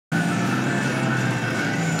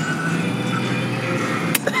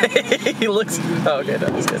He looks. Oh, okay,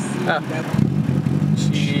 that was good. Oh.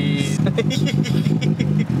 Jeez.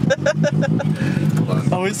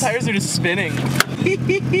 Oh, his tires are just spinning. Hey.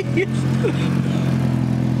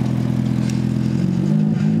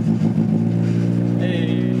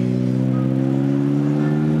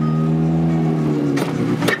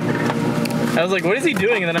 I was like, what is he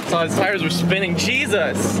doing? And then I saw his tires were spinning.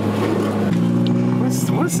 Jesus!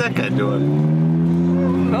 What is that guy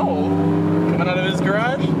doing? No. Coming out of his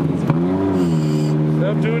garage?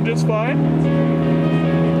 I'm doing just fine.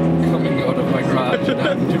 Coming out of my garage and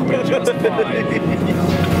I'm doing just fine.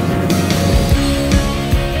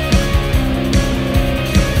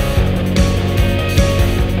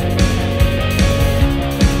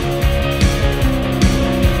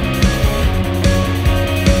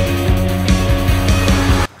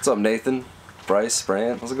 What's up, Nathan? Bryce,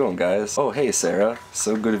 Brant, how's it going, guys? Oh, hey, Sarah.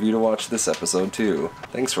 So good of you to watch this episode, too.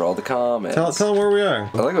 Thanks for all the comments. Tell them where we are.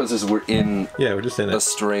 I like how it's just we're in we're just in a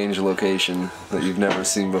strange location that you've never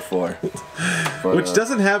seen before. But, which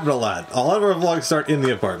doesn't happen a lot. All of our vlogs start in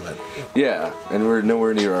the apartment. Yeah, and we're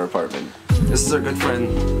nowhere near our apartment. This is our good friend,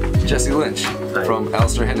 Jesse Lynch, from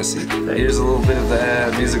Alistair Hennessy. Here's a little bit of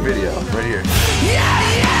the music video, right here. Yeah,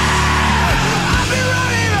 yeah, I've been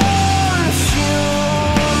running on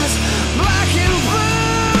fumes, black and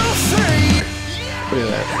blue for Look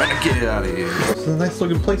at that. Get it out of here. It's a nice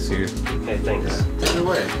looking place here. Hey, thanks. Take it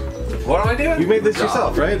away. What am I doing? You made this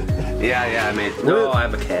yourself, right? Yeah, I made. No, I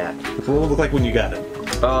have a cat. What will it look like when you got it?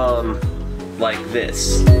 Like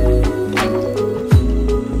this.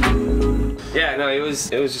 Yeah, no, it was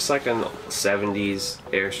just like a 70s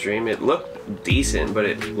Airstream. It looked decent, but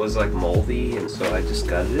it was like moldy, and so I just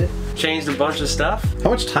gutted it. Changed a bunch of stuff. How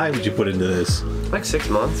much time did you put into this? Like 6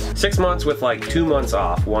 months. 6 months with like 2 months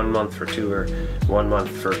off. 1 month for tour, 1 month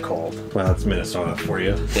for cold. Well, that's Minnesota for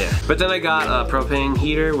you. Yeah. But then I got a propane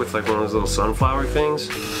heater with like one of those little sunflower things.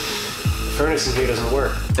 The furnace in here doesn't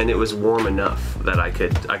work, and it was warm enough that I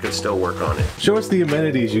could still work on it. Show us the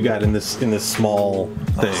amenities you got in this small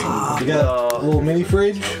thing. You got a little mini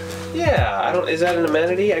fridge? Yeah, is that an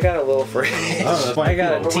amenity? I got a little fridge. Oh, I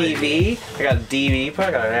got a TV. I got a DVD player.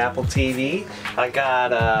 I got an Apple TV. I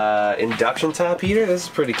got a induction top heater. This is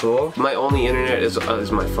pretty cool. My only internet is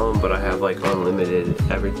my phone, but I have like unlimited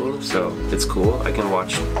everything, so it's cool. I can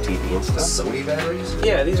watch TV and stuff. Sony batteries?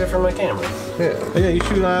 Yeah, these are for my camera. Yeah. Oh, yeah, you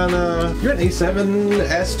shoot on, you're an A7,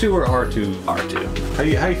 S2, or R2? R2.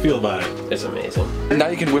 How you feel about it? It's amazing. Now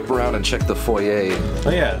you can whip around and check the foyer Oh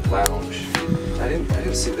yeah. lounge. I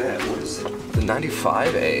didn't see that. What is it? The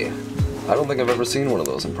 95A. I don't think I've ever seen one of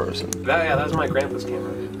those in person. Yeah, that's my grandpa's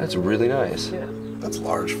camera. That's really nice. Yeah. That's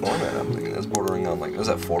large format. I'm thinking that's bordering on like, was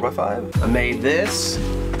that 4x5? I made this.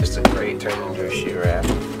 Just a crate turned into a shoe rack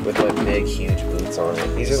with like big, huge boots on it.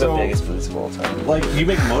 These are the biggest boots of all time. Like, you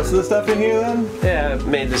make most of the stuff in here then? Yeah, I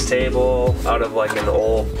made this table out of like an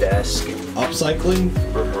old desk. Upcycling?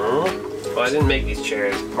 Well, I didn't make these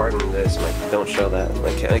chairs. Pardon this. Don't show that.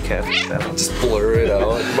 My cat that one. Just blur it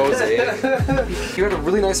out. Mosaic. You had a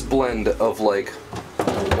really nice blend of like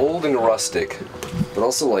old and rustic, but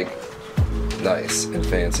also like nice and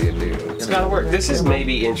fancy and new. It's gotta work. This is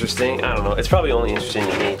maybe interesting. I don't know. It's probably only interesting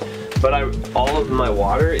to me. But all of my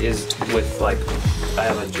water is with like, I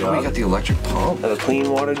have a jug. Oh, you got the electric pump. I have a clean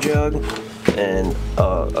water jug and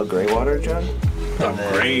a gray water jug. A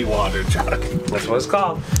gray water jug. That's what it's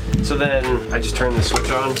called. So then I just turn the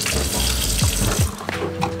switch on,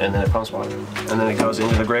 and then it pumps water. And then it goes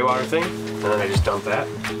into the gray water thing, and then I just dump that.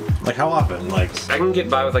 Like, how often? Like, I can get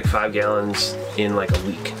by with like 5 gallons in like a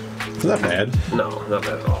week. is that bad? No, not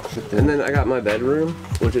bad at all. And then I got my bedroom,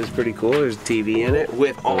 which is pretty cool. There's a TV in it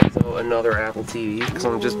with also another Apple TV, because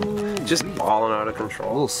I'm just balling out of A control.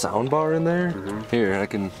 little sound bar in there. Here, I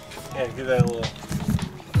can. Yeah, give that a little.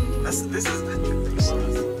 This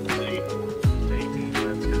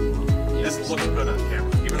looks good on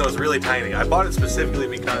camera, even though it's really tiny. I bought it specifically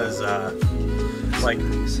because, like,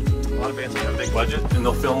 a lot of bands have a big budget and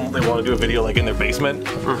they'll film. They want to do a video like in their basement.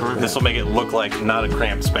 This will make it look like not a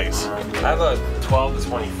cramped space. I have a 12 to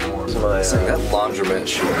 24. So That laundromat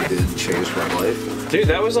shoot did change my life. dude,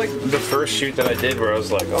 that was like the first shoot that I did where I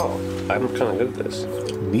was like, oh, I'm kind of good at this.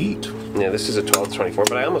 Neat. Yeah, this is a 12 to 24,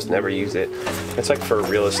 but I almost never use it. It's like for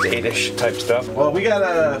real estate-ish type stuff. Well, we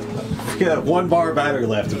got 1 bar battery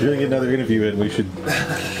left. If you're gonna get another interview in, we should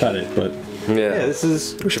cut it. But yeah, this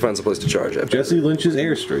is. We should find some place to charge at. Jesse Lynch's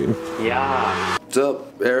Airstream. Yeah. What's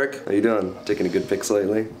up, Eric? How you doing? Taking a good pics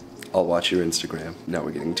lately? I'll watch your Instagram. Now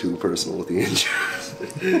we're getting too personal with the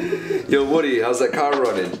intros. Yo, Woody, how's that car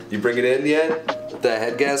running? You bring it in yet? With that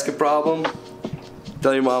head gasket problem?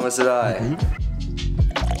 Tell your mom I said hi.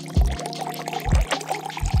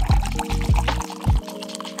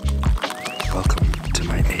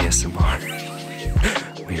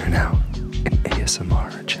 ASMR. We are now an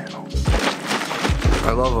ASMR channel.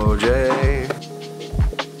 I love OJ.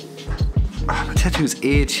 My tattoo's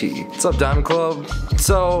itchy. What's up, Diamond Club?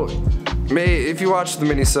 So, if you watch the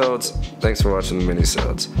minisodes, thanks for watching the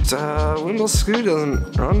minisodes. Wimble Scoot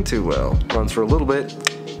doesn't run too well. Runs for a little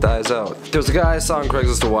bit, dies out. There was a guy I saw on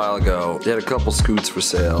Craigslist a while ago. He had a couple scoots for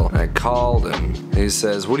sale. I called him. And he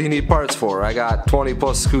says, "What do you need parts for? I got 20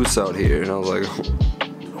 plus scoots out here." And I was like,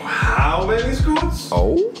 how many scoots?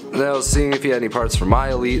 oh? And I was seeing if he had any parts for my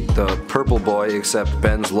Elite, the purple boy, except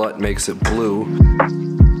Ben's LUT makes it blue.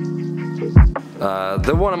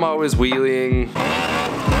 The one I'm always wheeling.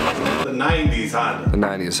 The 90s Honda. The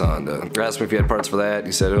 90s Honda. I asked him if he had parts for that.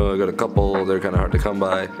 He said, "Oh, I got a couple. They're kind of hard to come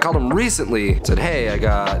by." Called him recently. Said, "Hey, I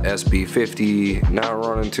got SB50. Not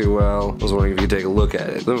running too well. I was wondering if you could take a look at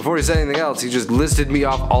it." Then before he said anything else, he just listed me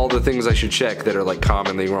off all the things I should check that are like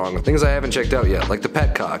commonly wrong. Things I haven't checked out yet, like the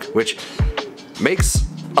petcock, which makes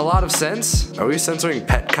a lot of sense. Are we censoring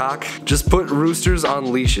petcock? Just put roosters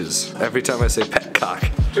on leashes every time I say petcock.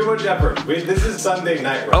 Too much effort. Wait, this is Sunday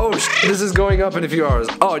night, right? Oh, this is going up in a few hours.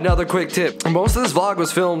 Oh, another quick tip. Most of this vlog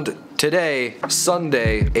was filmed today,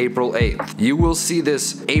 Sunday, April 8th. You will see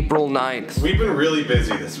this April 9th. We've been really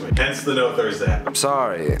busy this week, hence the no Thursday. I'm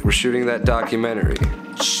sorry, we're shooting that documentary.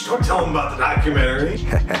 Shh, don't tell him about the documentary.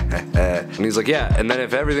 And he's like, yeah, and then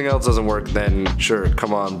if everything else doesn't work, then sure,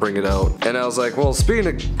 come on, bring it out. And I was like, well, speaking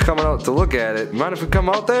of coming out to look at it, mind if we come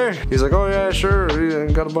out there? He's like, oh yeah, sure,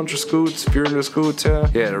 we got a bunch of scoots, if you're into scoots, yeah.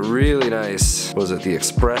 Yeah, a really nice, what was it, the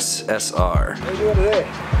Express SR. How you doing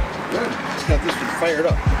today? Good. Just got this one fired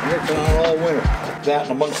up. Working on it all winter. That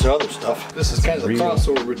and amongst the other stuff. This is kind of the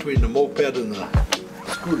crossover between the moped and the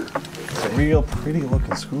scooter. It's a real pretty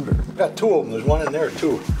looking scooter. I've got two of them. There's one in there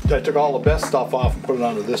too. I took all the best stuff off and put it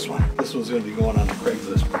onto this one. This one's going to be going on the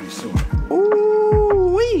Craigslist pretty soon.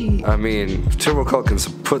 Ooh-wee. I mean, if Turbo Cult can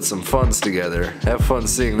put some funds together, have fun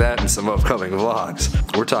seeing that in some upcoming vlogs.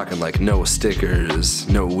 We're talking like no stickers,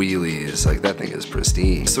 no wheelies, like that thing is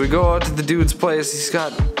pristine. So we go out to the dude's place. He's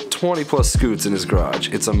got 20 plus scoots in his garage.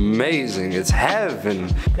 It's amazing. It's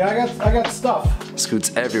heaven. Yeah, I got stuff.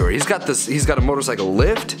 Scoots everywhere. He's got a motorcycle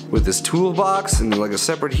lift with this toolbox and like a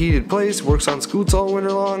separate heated place. Works on scoots all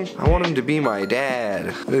winter long. I want him to be my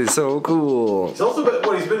dad. It's so cool. He's also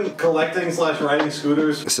been, he's been collecting / riding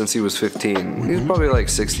scooters Since he was 15. He's probably like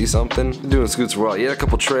 60 something. Doing scoots for a while. He had a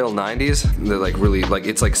couple Trail 90s. They're like really like,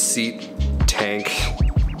 it's like seat tank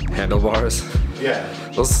handlebars. Yeah.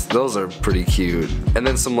 Those are pretty cute. And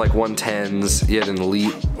then some like 110s. He had an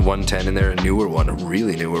Elite 110 in there, a newer one, a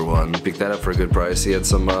really newer one. Picked that up for a good price. He had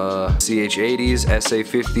some CH80s,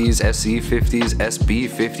 SA50s, SE50s,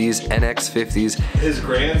 SB50s, NX50s. His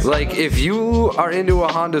grandson. Like if you are into a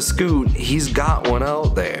Honda Scoot, he's got one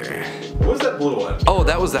out there. What was that blue one? Oh,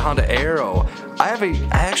 that was the Honda Aero. I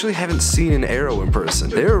actually haven't seen an Aero in person.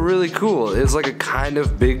 They were really cool. It's like a kind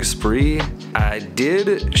of big spree. I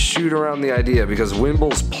did shoot around the idea because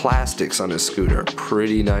Wimble's plastics on his scooter are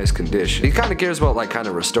pretty nice condition. He kind of cares about like kind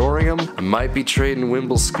of restoring them. I might be trading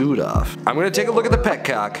Wimble's Scoot off. I'm gonna take a look at the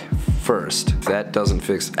petcock first. If that doesn't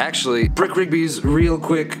fix. Actually, Brick Rigby's real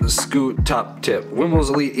quick Scoot top tip. Wimble's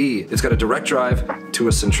Elite E. It's got a direct drive to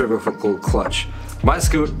a centrifugal clutch. My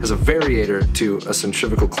Scoot has a variator to a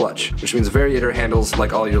centrifugal clutch, which means a variator handles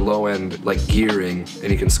like all your low end like gearing,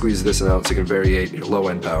 and you can squeeze this and out so you can variate your low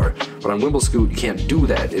end power. But on Wimble Scoot, you can't do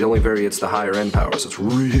that. It only variates the higher end power, so it's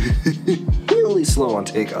really slow on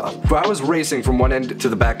takeoff. But I was racing from one end to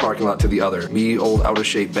the back parking lot to the other. Me, old out of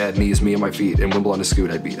shape, bad knees, me and my feet, and Wimble on the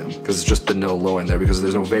Scoot, I beat him. Because it's just the no low end there, because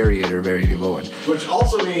there's no variator variating low end. Which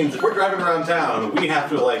also means if we're driving around town, we have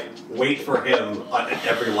to like wait for him at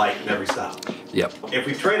every light and every stop. Yep. If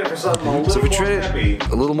we trade it for something a little So if we more trade happy, it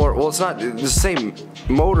a little more, well, it's not the same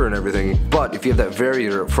motor and everything, but if you have that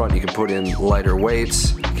variator up front, you can put in lighter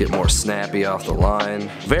weights, get more snappy off the line.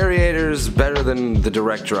 Variator's better than the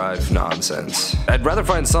direct drive nonsense. I'd rather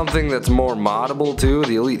find something that's more moddable too.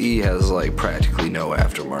 The Elite E has like practically no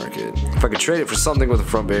aftermarket. If I could trade it for something with a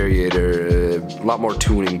front variator, a lot more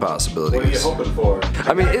tuning possibilities. what are you hoping for?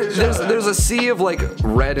 I mean, there's a sea of like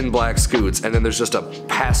red and black Scoots, and then there's just a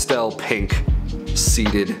pastel pink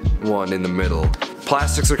seated one in the middle.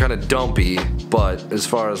 Plastics are kind of dumpy, but as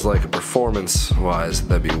far as like a performance wise,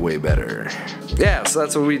 that'd be way better. Yeah, so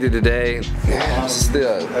that's what we did today. Yeah,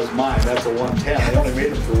 That's mine. That's a 110. I only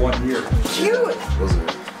made them for 1 year. Cute.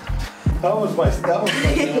 That was my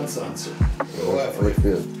grandson's.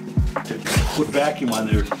 Put vacuum on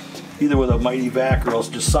there, either with a mighty vac or else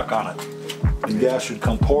just suck on it. And gas should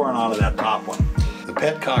come pouring out of that top one. The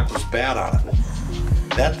petcock was bad on it.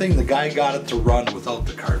 That thing, the guy got it to run without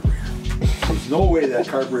the carburetor. There's no way that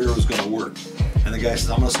carburetor was going to work. And the guy says,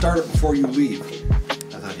 I'm going to start it before you leave.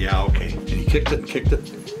 I thought, yeah, okay. And he kicked it and kicked it.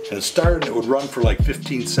 And it started and it would run for like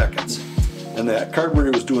 15 seconds. And that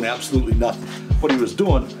carburetor was doing absolutely nothing. What he was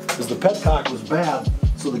doing is the petcock was bad,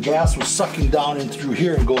 so the gas was sucking down in through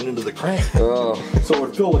here and going into the crank. Oh. So it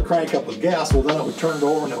would fill the crank up with gas, well then it would turn it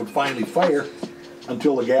over and it would finally fire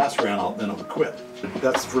until the gas ran out, and then it would quit.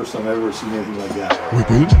 That's the first time I've ever seen anything like that.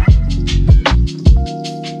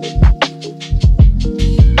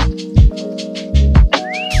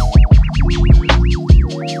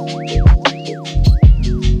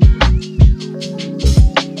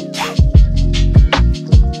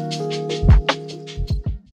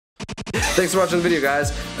 Thanks for watching the video,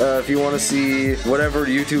 guys. If you want to see whatever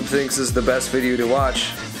YouTube thinks is the best video to watch,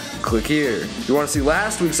 click here. If you want to see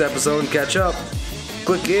last week's episode and catch up,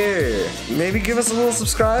 click here. Maybe give us a little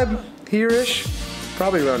subscribe here-ish.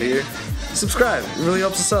 Probably around here. Subscribe. It really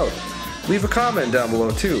helps us out. Leave a comment down below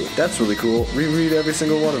too. That's really cool. Reread every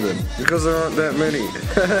single one of them because there aren't that many.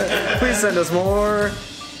 Please send us more.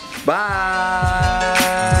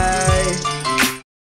 Bye.